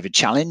all that, David?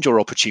 Challenge or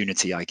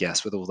opportunity, I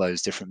guess, with all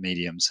those different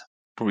mediums?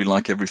 Probably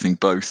like everything,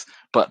 both.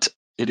 But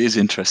it is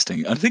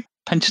interesting. I think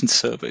pension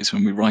surveys,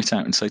 when we write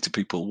out and say to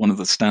people, one of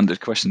the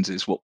standard questions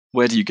is,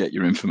 where do you get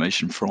your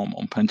information from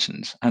on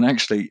pensions? And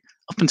actually,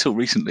 up until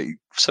recently,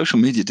 social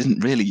media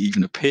didn't really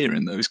even appear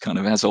in those kind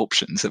of as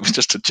options. It was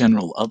just a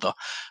general other,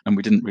 and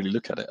we didn't really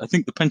look at it. I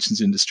think the pensions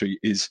industry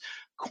is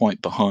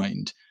quite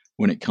behind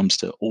when it comes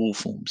to all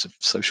forms of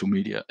social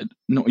media.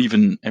 Not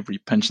even every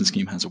pension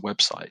scheme has a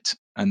website,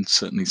 and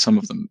certainly some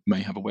of them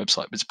may have a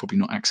website, but it's probably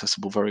not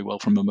accessible very well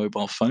from a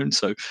mobile phone.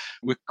 So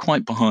we're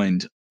quite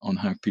behind on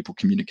how people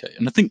communicate.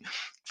 And I think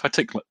if I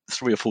take like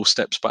 3 or 4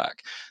 steps back,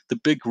 the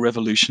big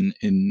revolution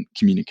in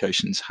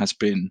communications has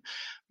been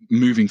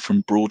moving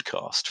from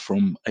broadcast,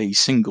 from a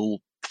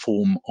single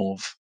form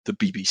of the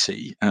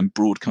BBC, and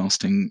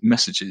broadcasting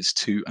messages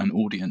to an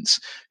audience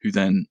who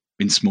then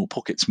in small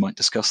pockets might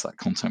discuss that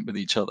content with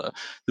each other.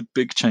 The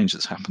big change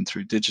that's happened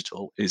through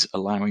digital is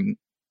allowing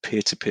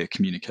peer-to-peer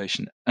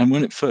communication. And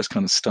when it first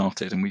kind of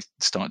started and we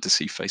started to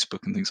see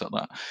Facebook and things like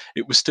that,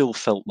 it was still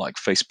felt like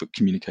Facebook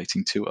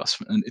communicating to us.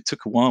 And it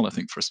took a while, I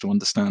think, for us to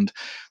understand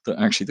that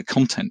actually the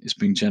content is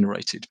being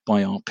generated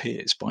by our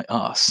peers, by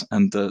us,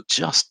 and the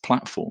just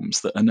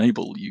platforms that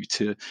enable you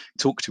to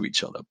talk to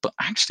each other. But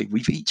actually,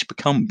 we've each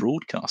become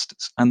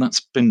broadcasters, and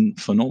that's been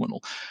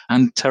phenomenal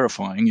and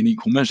terrifying in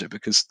equal measure,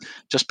 because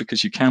just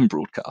because you can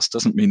broadcast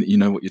doesn't mean that you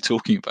know what you're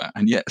talking about.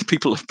 And yet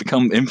people have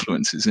become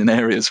influencers in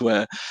areas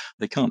where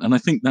they can't. And I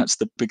think that's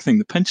the big thing.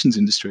 The pensions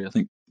industry, I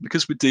think,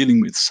 because we're dealing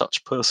with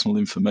such personal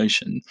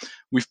information,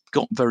 we've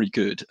got very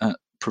good at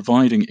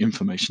providing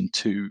information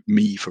to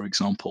me, for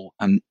example,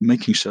 and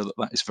making sure that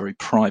that is very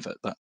private,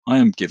 that I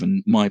am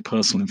given my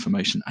personal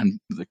information, and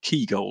the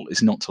key goal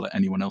is not to let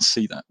anyone else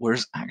see that.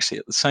 Whereas actually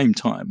at the same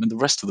time, and the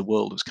rest of the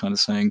world was kind of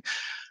saying,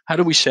 how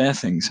do we share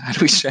things? How do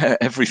we share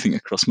everything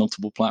across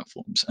multiple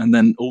platforms? And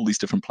then all these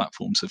different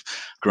platforms have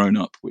grown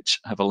up, which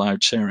have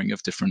allowed sharing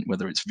of different,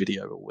 whether it's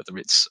video or whether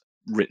it's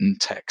written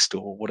text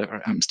or whatever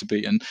it happens to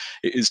be. And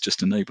it is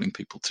just enabling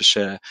people to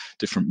share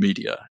different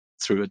media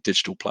through a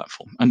digital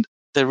platform. And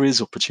there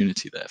is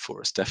opportunity there for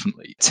us,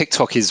 definitely.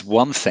 TikTok is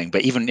one thing,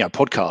 but even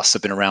podcasts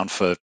have been around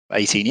for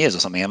 18 years or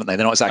something, haven't they?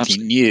 They're not exactly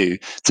new,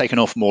 taken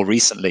off more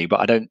recently, but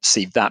I don't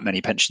see that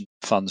many pension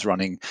funds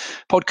running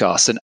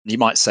podcasts. And you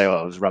might say,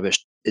 oh, it was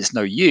rubbish, it's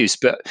no use,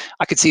 but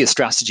I could see a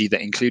strategy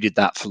that included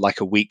that for like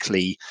a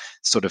weekly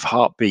sort of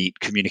heartbeat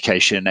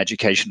communication,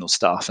 educational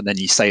stuff, and then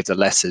you save the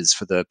letters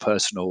for the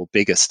personal,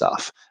 bigger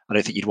stuff. I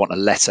don't think you'd want a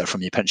letter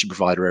from your pension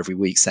provider every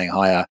week saying,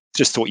 hi, I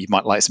just thought you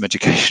might like some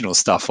educational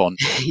stuff on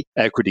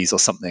equities or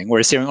something.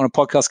 Whereas hearing on a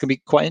podcast can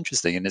be quite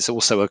interesting. And it's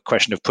also a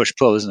question of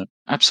push-pull, isn't it?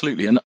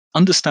 Absolutely. And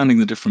understanding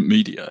the different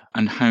media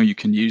and how you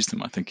can use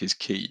them, I think, is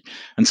key.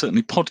 And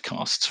certainly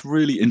podcasts,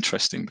 really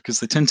interesting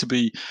because they tend to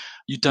be,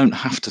 you don't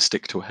have to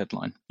stick to a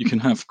headline. You can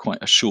have quite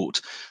a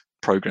short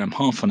program,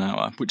 half an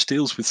hour, which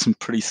deals with some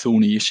pretty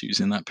thorny issues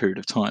in that period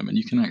of time. And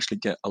you can actually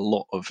get a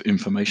lot of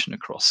information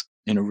across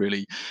in a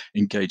really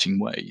engaging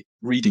way.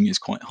 Reading is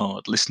quite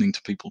hard. Listening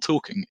to people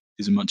talking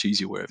is a much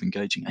easier way of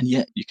engaging. And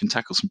yet you can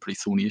tackle some pretty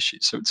thorny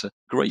issues. So it's a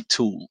great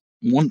tool.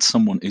 Once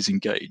someone is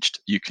engaged,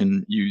 you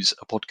can use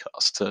a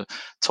podcast to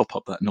top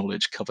up that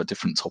knowledge, cover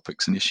different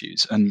topics and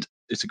issues. And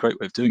it's a great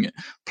way of doing it.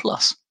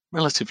 Plus,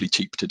 relatively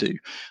cheap to do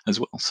as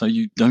well. So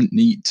you don't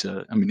need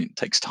to, it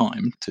takes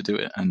time to do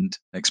it and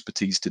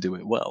expertise to do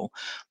it well,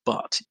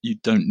 but you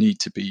don't need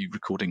to be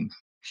recording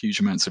huge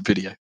amounts of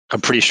video.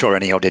 I'm pretty sure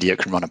any old idiot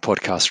can run a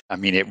podcast.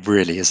 It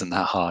really isn't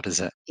that hard, is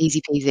it?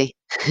 Easy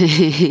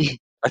peasy.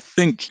 I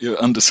think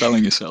you're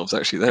underselling yourselves,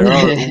 actually. There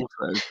are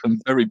also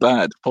some very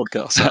bad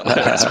podcasts out there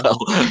as well.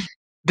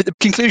 But the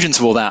conclusion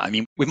to all that,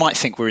 we might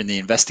think we're in the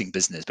investing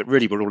business, but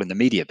really we're all in the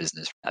media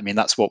business.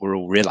 That's what we're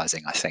all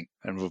realizing, I think.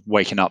 And we're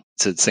waking up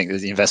to think that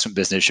the investment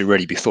business should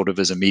really be thought of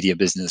as a media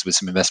business with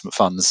some investment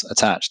funds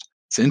attached.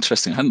 It's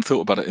interesting. I hadn't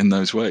thought about it in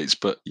those ways,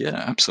 but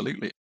yeah,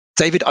 absolutely.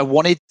 David, I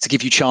wanted to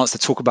give you a chance to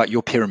talk about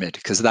your pyramid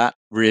because that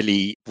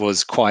really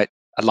was quite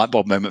a light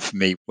bulb moment for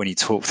me when you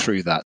talked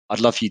through that. I'd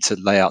love you to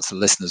lay out to the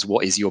listeners,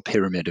 what is your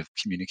pyramid of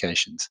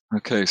communications?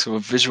 Okay, so a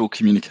visual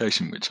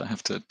communication, which I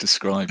have to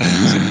describe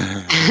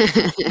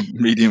using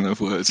medium of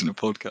words in a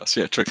podcast.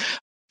 Yeah, true.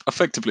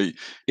 Effectively,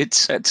 it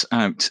sets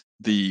out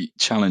the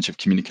challenge of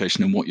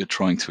communication and what you're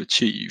trying to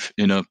achieve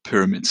in a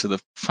pyramid. So the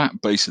fat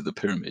base of the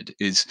pyramid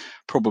is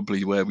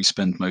probably where we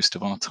spend most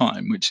of our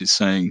time, which is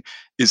saying,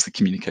 is the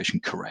communication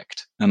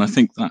correct? And I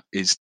think that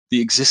is the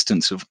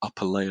existence of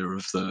upper layer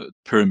of the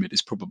pyramid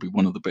is probably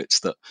one of the bits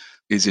that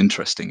is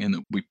interesting in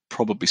that we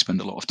probably spend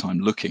a lot of time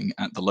looking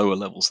at the lower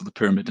levels of the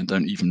pyramid and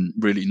don't even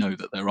really know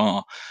that there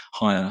are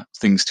higher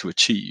things to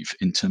achieve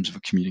in terms of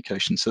a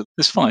communication. So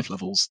there's 5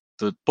 levels.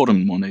 The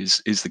bottom one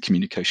is the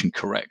communication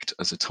correct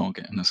as a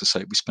target? And as I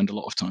say, we spend a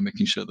lot of time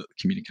making sure that the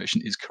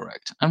communication is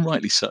correct, and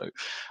rightly so.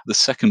 The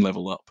second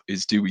level up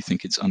is, do we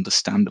think it's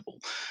understandable,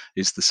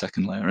 is the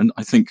second layer. And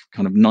I think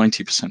kind of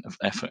 90% of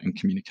effort in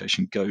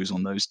communication goes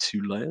on those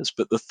 2 layers.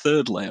 But the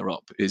third layer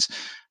up is,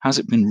 has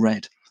it been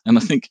read? And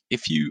I think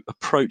if you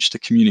approach the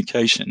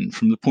communication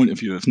from the point of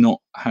view of not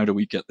how do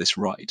we get this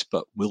right,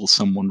 but will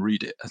someone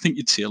read it, I think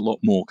you'd see a lot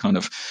more kind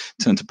of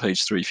turn to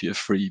page 3 for your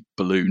free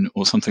balloon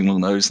or something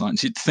along those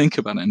lines. You'd think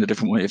about it in a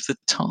different way. If the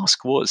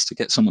task was to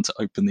get someone to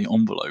open the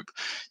envelope,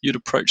 you'd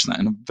approach that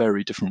in a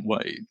very different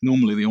way.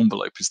 Normally the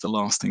envelope is the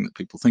last thing that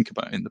people think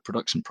about in the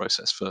production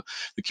process for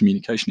the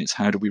communication. It's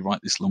how do we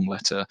write this long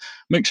letter,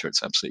 make sure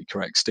it's absolutely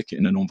correct, stick it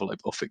in an envelope,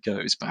 off it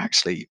goes. But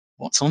actually,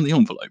 what's on the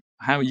envelope?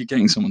 How are you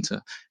getting someone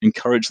to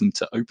encourage them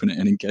to open it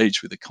and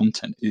engage with the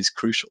content is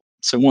crucial.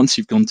 So once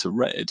you've gone to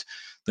read,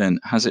 then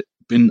has it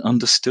been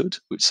understood?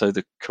 So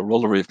the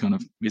corollary of kind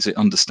of, is it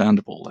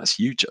understandable? That's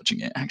you judging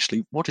it.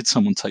 Actually, what did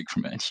someone take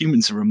from it? And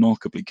humans are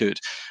remarkably good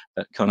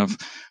at kind of,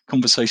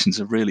 conversations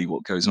are really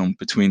what goes on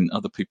between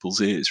other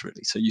people's ears,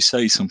 really. So you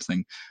say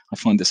something, I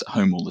find this at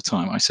home all the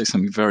time. I say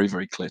something very,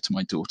 very clear to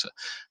my daughter,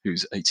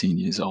 who's 18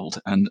 years old,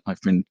 and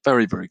I've been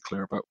very, very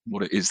clear about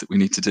what it is that we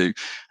need to do.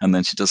 And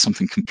then she does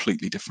something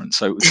completely different.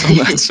 So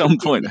at some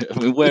point,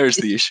 where is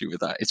the issue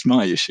with that? It's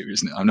my issue,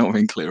 isn't it? I'm not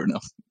being clear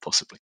enough,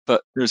 possibly.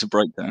 But there's a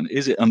breakdown.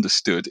 Is it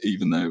understood,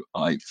 even though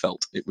I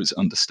felt it was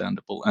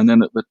understandable? And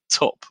then at the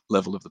top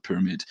level of the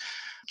pyramid,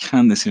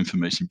 can this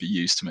information be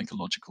used to make a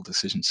logical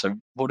decision? So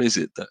what is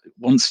it that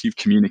once you've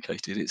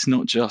communicated, it's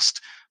not just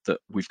that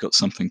we've got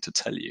something to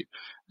tell you,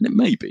 and it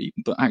may be,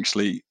 but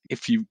actually,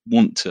 if you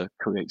want to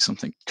create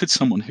something, could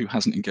someone who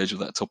hasn't engaged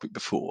with that topic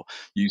before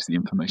use the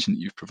information that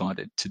you've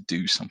provided to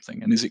do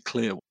something? And is it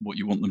clear what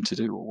you want them to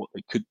do or what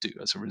they could do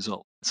as a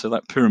result? So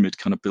that pyramid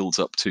kind of builds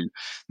up to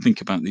think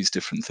about these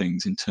different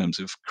things in terms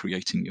of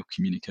creating your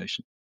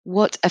communication.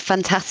 What a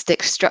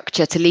fantastic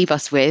structure to leave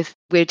us with.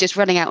 We're just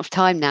running out of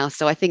time now.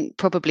 So I think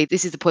probably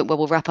this is the point where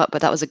we'll wrap up,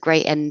 but that was a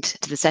great end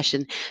to the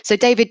session. So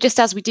David, just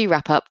as we do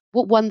wrap up,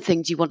 what one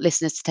thing do you want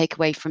listeners to take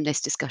away from this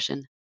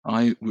discussion?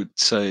 I would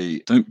say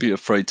don't be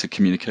afraid to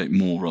communicate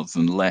more rather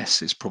than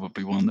less is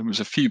probably one. There was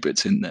a few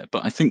bits in there,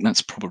 but I think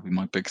that's probably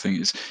my big thing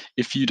is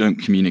if you don't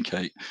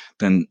communicate,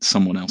 then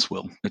someone else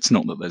will. It's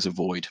not that there's a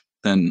void.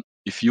 Then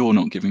if you're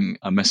not giving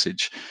a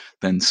message,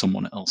 then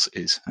someone else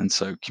is. And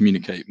so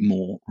communicate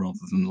more rather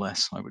than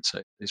less, I would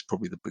say, is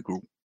probably the big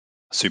rule.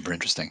 Super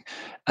interesting.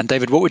 And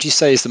David, what would you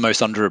say is the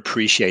most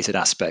underappreciated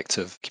aspect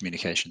of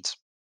communications?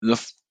 The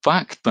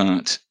fact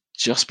that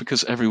just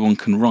because everyone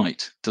can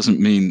write doesn't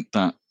mean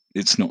that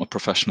it's not a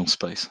professional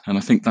space. And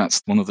I think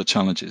that's one of the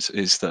challenges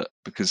is that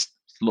because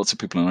lots of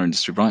people in our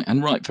industry write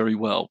and write very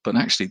well, but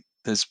actually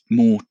there's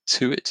more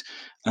to it.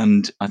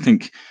 And I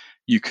think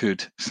you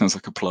could, sounds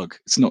like a plug,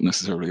 it's not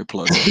necessarily a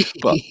plug,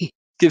 but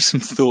give some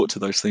thought to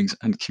those things,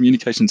 and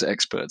communications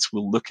experts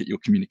will look at your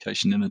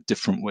communication in a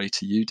different way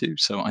to you do.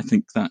 So I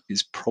think that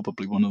is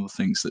probably one of the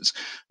things that's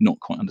not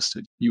quite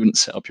understood. You wouldn't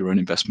set up your own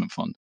investment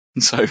fund.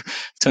 And so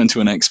turn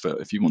to an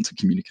expert if you want to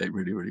communicate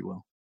really, really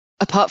well.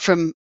 Apart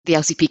from the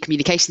LCP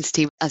communications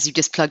team, as you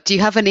just plugged, do you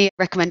have any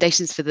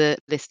recommendations for the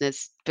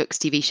listeners? Books,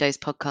 TV shows,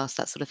 podcasts,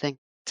 that sort of thing?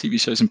 TV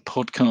shows and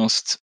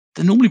podcasts,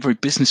 they're normally very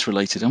business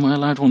related. Am I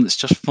allowed one that's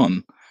just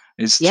fun?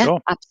 Yeah, sure.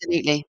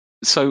 Absolutely.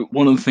 So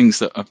one of the things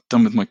that I've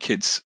done with my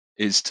kids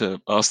is to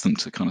ask them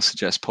to kind of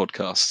suggest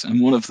podcasts. And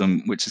one of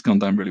them, which has gone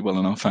down really well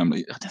in our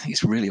family, I don't think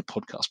it's really a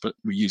podcast, but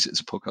we use it as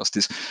a podcast,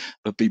 is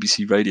a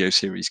BBC radio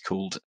series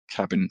called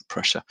Cabin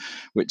Pressure,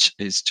 which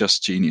is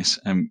just genius.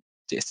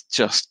 It's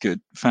just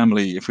good.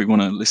 Family, if we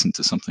want to listen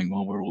to something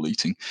while we're all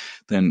eating,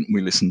 then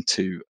we listen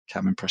to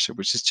Cabin Pressure,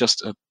 which is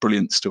just a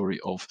brilliant story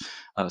of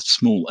a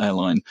small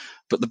airline.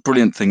 But the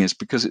brilliant thing is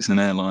because it's an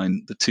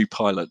airline, the two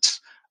pilots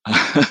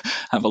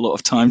have a lot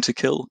of time to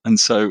kill. And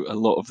so a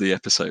lot of the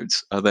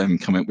episodes are them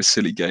coming up with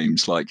silly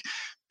games like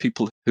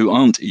people who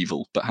aren't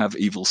evil but have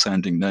evil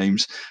sounding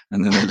names,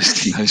 and then they're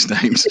listing those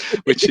names,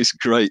 which is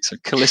great. So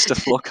Callista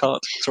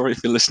Flockhart, sorry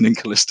if you're listening,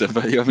 Callista,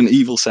 but you have an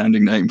evil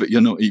sounding name but you're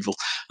not evil,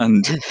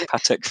 and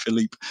Patek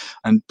Philippe,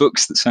 and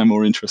books that sound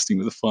more interesting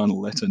with the final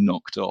letter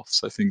knocked off.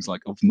 So things like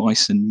Of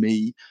Mice and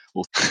Me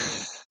or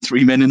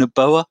Three Men in a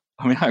Boa.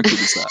 I mean, how good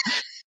is that?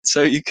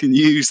 So you can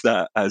use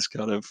that as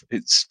kind of,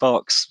 it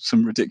sparks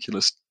some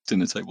ridiculous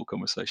dinner table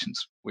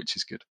conversations, which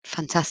is good.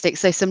 Fantastic.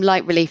 So some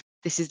light relief.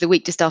 This is the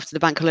week just after the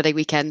bank holiday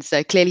weekend.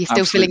 So clearly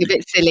still feeling a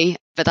bit silly,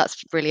 but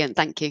that's brilliant.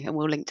 Thank you. And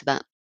we'll link to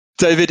that.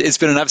 David, it's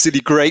been an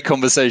absolutely great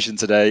conversation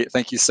today.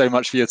 Thank you so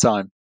much for your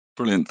time.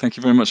 Brilliant. Thank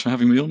you very much for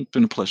having me on. It's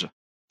been a pleasure.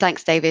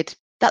 Thanks, David.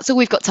 That's all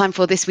we've got time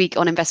for this week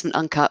on Investment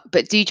Uncut,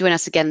 but do join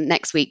us again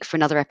next week for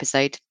another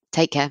episode.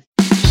 Take care.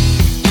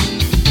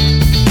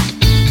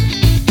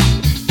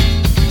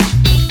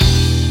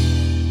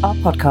 Our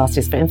podcast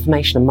is for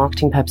information and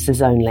marketing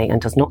purposes only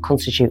and does not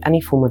constitute any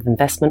form of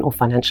investment or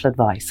financial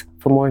advice.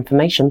 For more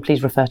information,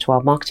 please refer to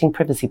our marketing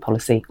privacy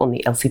policy on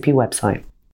the LCP website.